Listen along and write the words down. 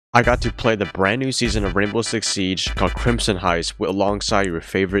I got to play the brand new season of Rainbow Six Siege called Crimson Heist alongside your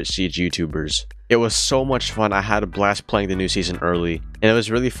favorite Siege YouTubers. It was so much fun. I had a blast playing the new season early, and it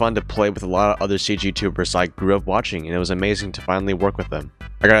was really fun to play with a lot of other Siege YouTubers I grew up watching, and it was amazing to finally work with them.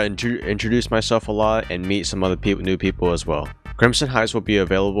 I got to introduce myself a lot and meet some other new people as well. Crimson Heist will be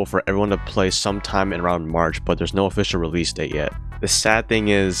available for everyone to play sometime in around March, but there's no official release date yet. The sad thing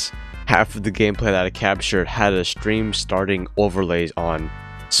is, half of the gameplay that I captured had a stream starting overlays on,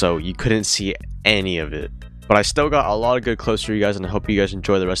 so you couldn't see any of it. But I still got a lot of good clips for you guys, and I hope you guys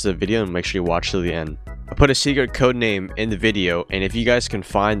enjoy the rest of the video and make sure you watch till the end. I put a secret code name in the video, and if you guys can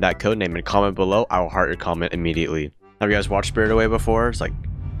find that code name and comment below, I will heart your comment immediately. Have you guys watched Spirited Away before? It's like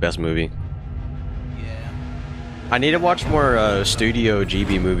best movie. Yeah. I need to watch more Studio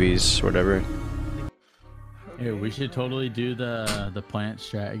Ghibli movies or whatever. Hey, we should totally do the plant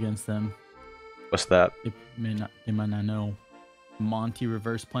strat against them. What's that? They might not know. Monty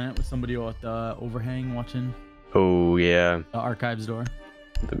reverse plant with somebody at the overhang watching Oh yeah. the archives door.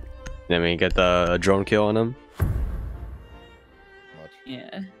 I mean, get the drone kill on him.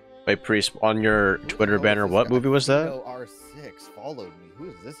 Yeah. Wait, Priest, on your Twitter banner, what movie was that? R6 followed me. Who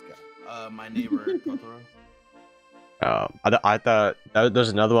is this guy? My neighbor Totoro. I thought there's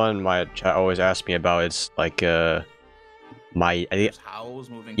another one my chat always asks me about. It's like I think Howl's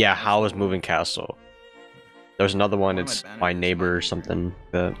Moving. yeah, Castle. Howl's Moving Castle. There's another one. It's My Neighbor or something.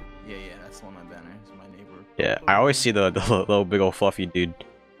 Like that. Yeah, that's the one on my banner. It's My Neighbor. Yeah, I always see the little big old fluffy dude.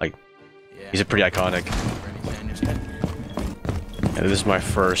 Like, Yeah. he's a pretty iconic. And this is my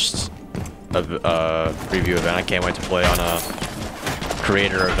first preview event. I can't wait to play on a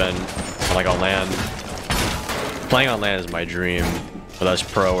creator event, like on LAN. Playing on LAN is my dream, whether that's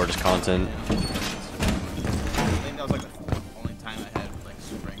pro or just content. I think that was like the only time I had like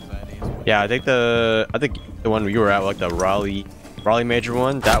super anxiety. Yeah, I think the one you were at, like the Raleigh major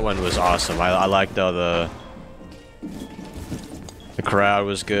one, that one was awesome. I liked the crowd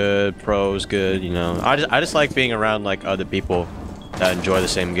was good, pro was good, you know. I just like being around like other people that enjoy the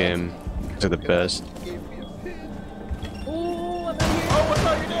same game. It's like the best. Oh, I'm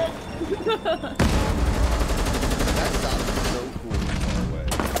out here. That sounds so cool from far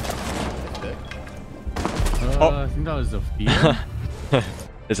away. I think that was the field.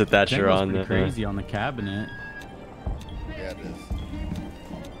 Is it that you're on the crazy on the cabinet? Yeah, it is.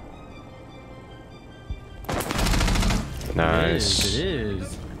 Nice. It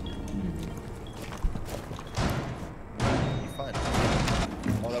is. You find it.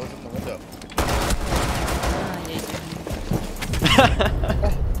 Oh, that was in the window.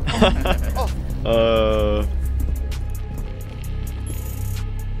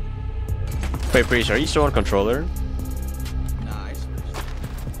 Wait, Priest, are you still on controller? Nah, I switched.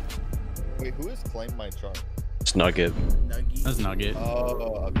 Wait, who has claimed my charm? It's Nugget. Nuggy. That's Nugget.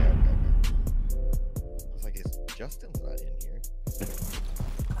 Oh, okay. I was like, is Justin's not in here?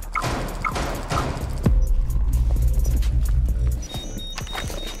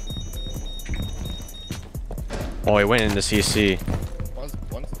 Oh, he went into CC. One's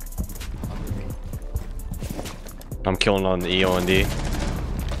under me. I'm killing on the EO and D. He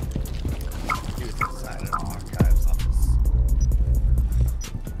was inside an archives office.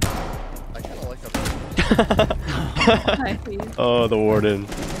 I kind of like that. Hi, please. Oh, the warden.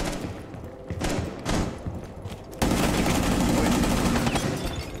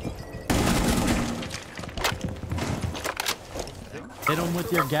 Hit him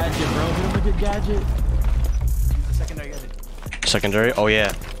with your gadget, bro. Hit him with your gadget. The secondary gadget. Secondary? Oh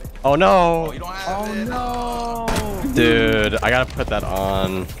yeah. Oh no! Oh, you don't have it. No. Dude, I gotta put that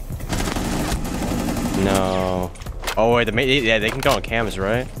on. No. Oh wait, yeah, they can go on cams,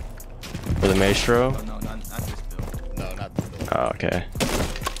 right? For the maestro? Oh, no, not this build. No, not this building. Oh, okay.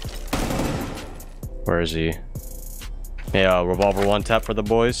 Where is he? Yeah, revolver one tap for the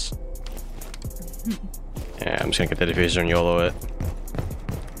boys. Yeah, I'm just gonna get the diffuser and YOLO it.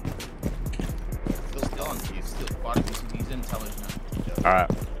 Still on. He's still bottom. He's in tellers now. Alright.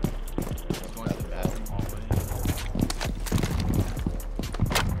 He's going to the bathroom hallway.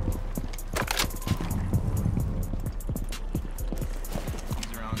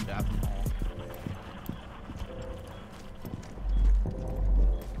 He's around bathroom hall.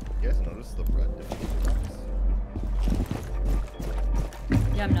 You guys notice the red difference?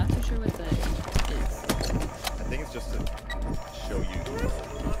 Yeah, I'm not too sure what that is. I think it's just to show you.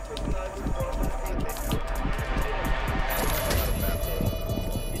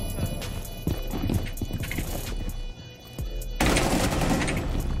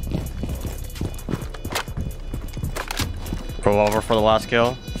 Revolver for the last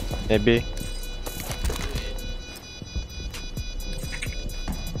kill, maybe.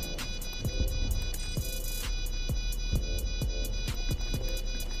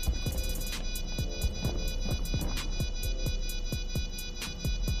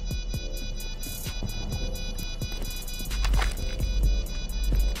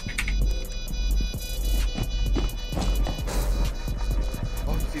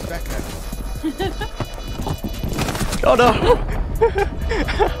 Oh no!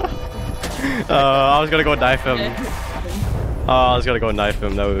 I was gonna go knife him. Oh, I was gonna go knife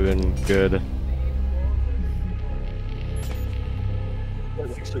him. That would have been good.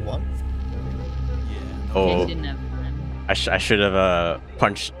 What, 61? Yeah. Oh, Yeah, he didn't have time. I should have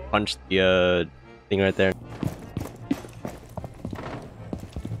punched the thing right there.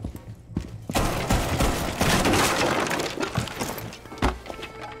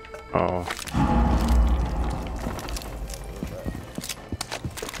 Oh.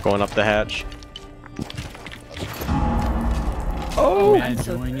 Going up the hatch. Oh! May I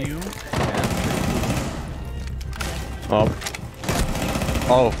so join you? Oh.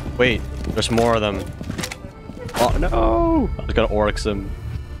 Oh, wait. There's more of them. Oh, no! I was gonna Oryx him.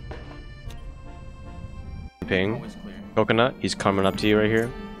 Ping. Always clear. Coconut, he's coming up to you right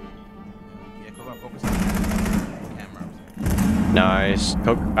here. Yeah, Coconut, focus on the camera. Nice.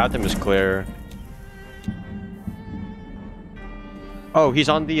 Bathroom is clear. Oh, he's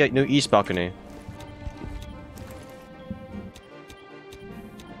on the new east balcony.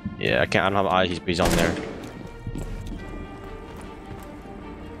 Yeah, I don't have eyes, but he's on there.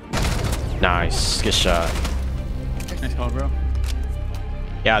 Nice. Good shot. Nice call, bro.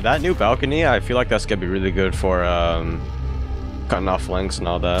 Yeah, that new balcony, I feel like that's gonna be really good for cutting off flanks and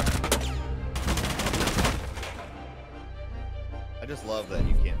all that. I just love that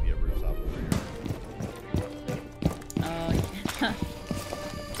you can't be a rooftop warrior. Oh,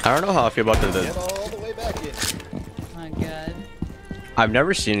 I don't know how I feel about Get the all the way back in. my god. I've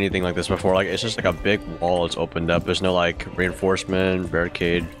never seen anything like this before. Like, it's just like a big wall that's opened up. There's no like reinforcement,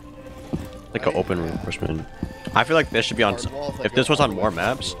 barricade. Like an open reinforcement. I feel like this should be on. If this was on more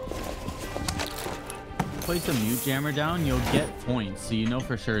maps. Place a mute jammer down, you'll get points, so you know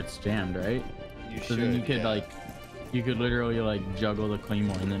for sure it's jammed, right? You So should, then you could yeah. like, you could literally like juggle the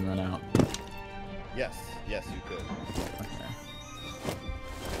claymore and then run out. Yes, yes, you could. Okay.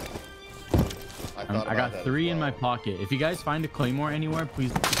 I I got 3 in my pocket. If you guys find a claymore anywhere,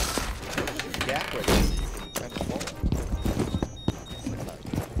 please. Gap right there. Kind of small.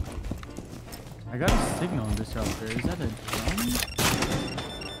 I got a signal disruptor. Is that a drone?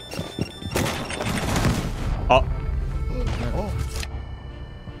 Oh, Oh,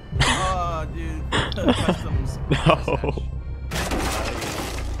 Oh, dude. Customs. no.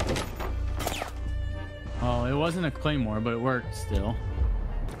 Oh, it wasn't a claymore, but it worked still.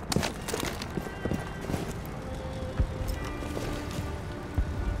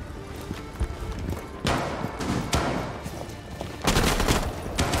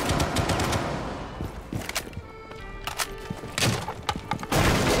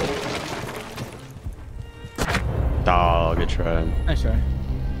 Oh, good try. Nice try.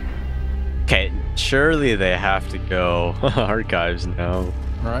 Okay, surely they have to go archives now.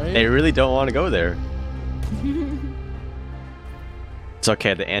 Right? They really don't want to go there. It's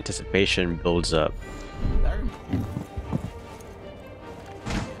okay, the anticipation builds up. There.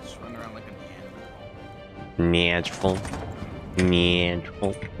 Just run around like a Neanderthal.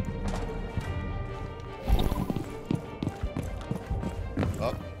 Neanderthal.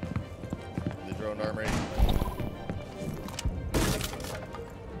 oh. The drone arm ready.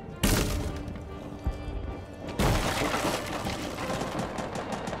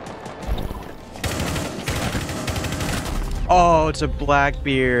 Oh, it's a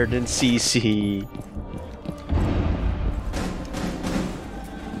Blackbeard and CC.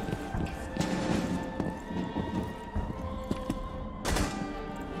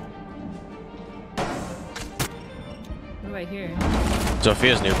 What do I hear?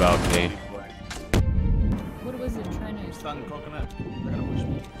 Sophia's new balcony. What was it trying to... Stun coconut. They're gonna push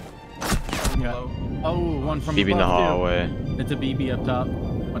me. Yeah. Low. Oh, one from BB in the above, too. hallway. It's a BB up top.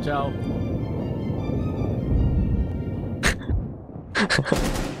 Watch out.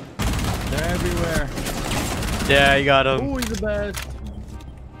 They're everywhere. Yeah, you got him. Oh, he's the best.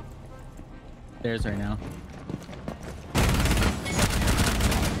 Stairs right now.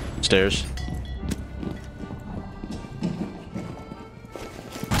 Stairs.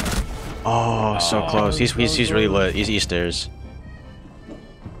 Oh, so close. He's really lit. He's east stairs.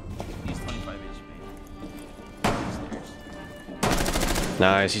 He's 25 HP. Stairs.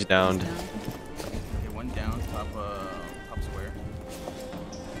 Nice, he's downed. Okay, one down, top square.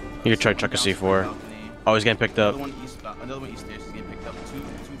 You could try chuck a Down, C4. balcony. Oh, he's getting picked up. Another one east stairs is getting picked up. Two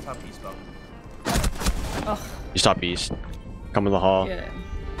top east balcony. Oh, He's top east. Come in the hall. yeah.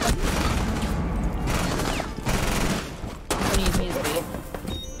 Don't use me as bait.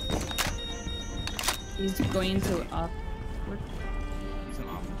 He's going to up. He's in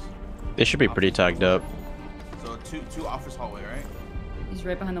office. They should be pretty tagged up. So two office hallway, right? He's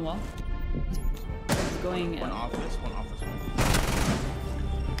right behind the wall. going One out. office, one office.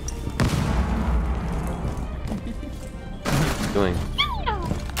 Doing. One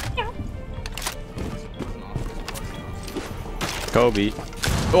office. Kobe.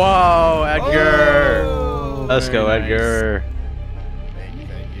 Whoa, Edgar! Oh, Let's go, very nice. Edgar. Thank you,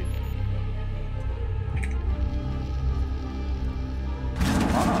 thank you.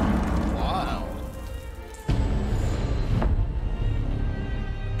 Wow.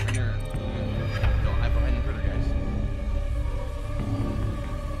 Printer. Don't hide behind the printer, guys.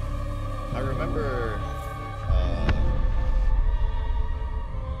 I remember.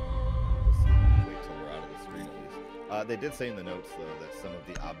 Just wait till we're out of the screen at least. They did say in the notes though that some of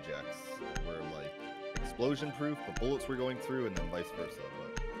the objects were like explosion proof, but bullets were going through, and then vice versa.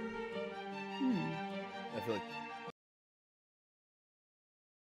 But Hmm. I feel like